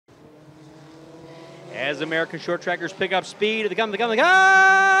As American short trackers pick up speed, they come,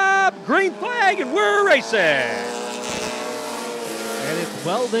 green flag, and we're racing. And it's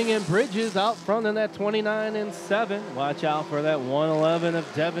Welding and Bridges out front in that 29 and 7. Watch out for that 111 of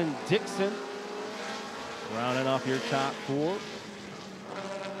Devin Dixon. Rounding off your top 4.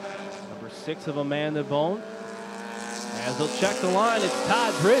 Number 6 of Amanda Bone. As they'll check the line, it's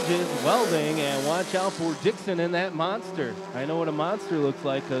Todd Bridges, Welding, and watch out for Dixon in that monster. I know what a monster looks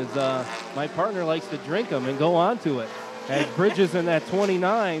like because my partner likes to drink them and go onto it. As Bridges in that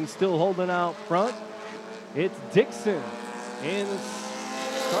 29 still holding out front, it's Dixon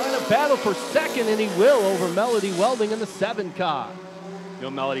trying to battle for second, and he will over Melody Welding in the 7 car.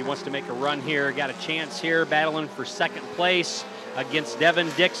 Melody wants to make a run here, got a chance here, battling for second place against Devin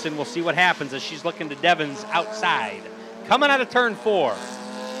Dixon. We'll see what happens as she's looking to Devin's outside. Coming out of turn 4.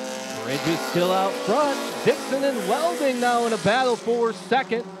 Bridges still out front. Dixon and Welding now in a battle for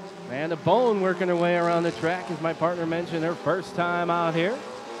second. Amanda Bone working her way around the track, as my partner mentioned, her first time out here.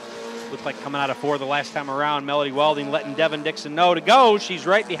 Looked like coming out of 4 the last time around. Melody Welding letting Devin Dixon know to go. She's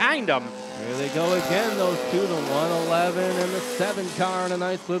right behind them. Here they go again, those two, the 111 and the 7 car in a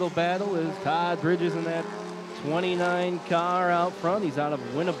nice little battle. Is Todd Bridges in that 29 car out front. He's out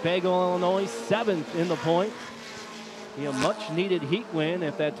of Winnebago, Illinois, 7th in the points. Be a much-needed heat win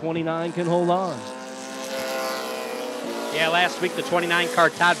if that 29 can hold on. Yeah, last week the 29 car,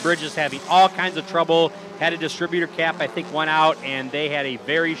 Todd Bridges having all kinds of trouble. Had a distributor cap, I think, went out, and they had a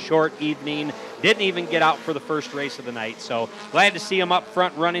very short evening. Didn't even get out for the first race of the night. So glad to see him up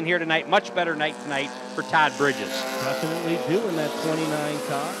front running here tonight. Much better night tonight for Todd Bridges. Definitely doing that 29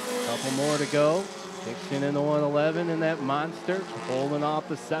 car. Couple more to go. Dixon in the 111 in that monster, holding off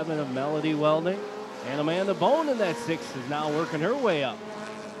the 7 of Melody Welding. And Amanda Bone in that 6 is now working her way up.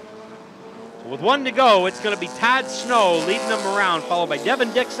 So with 1 to go, it's going to be Todd Snow leading them around, followed by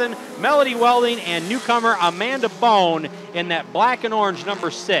Devin Dixon, Melody Welding, and newcomer Amanda Bone in that black and orange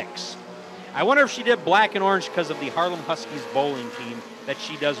number 6. I wonder if she did black and orange because of the Harlem Huskies bowling team that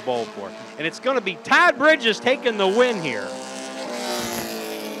she does bowl for. And it's going to be Todd Bridges taking the win here,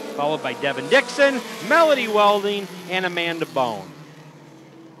 followed by Devin Dixon, Melody Welding, and Amanda Bone.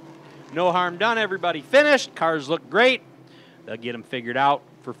 No harm done, everybody finished. Cars look great. They'll get them figured out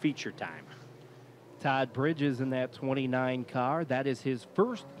for feature time. Todd Bridges in that 29 car. That is his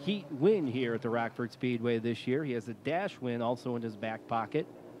first heat win here at the Rockford Speedway this year. He has a dash win also in his back pocket.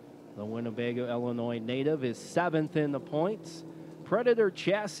 The Winnebago, Illinois native is 7th in the points. Predator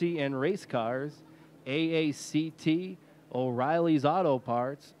Chassis and Race Cars, AACT, O'Reilly's Auto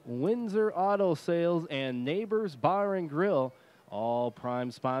Parts, Windsor Auto Sales, and Neighbors Bar and Grill, all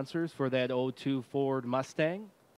prime sponsors for that 02 Ford Mustang.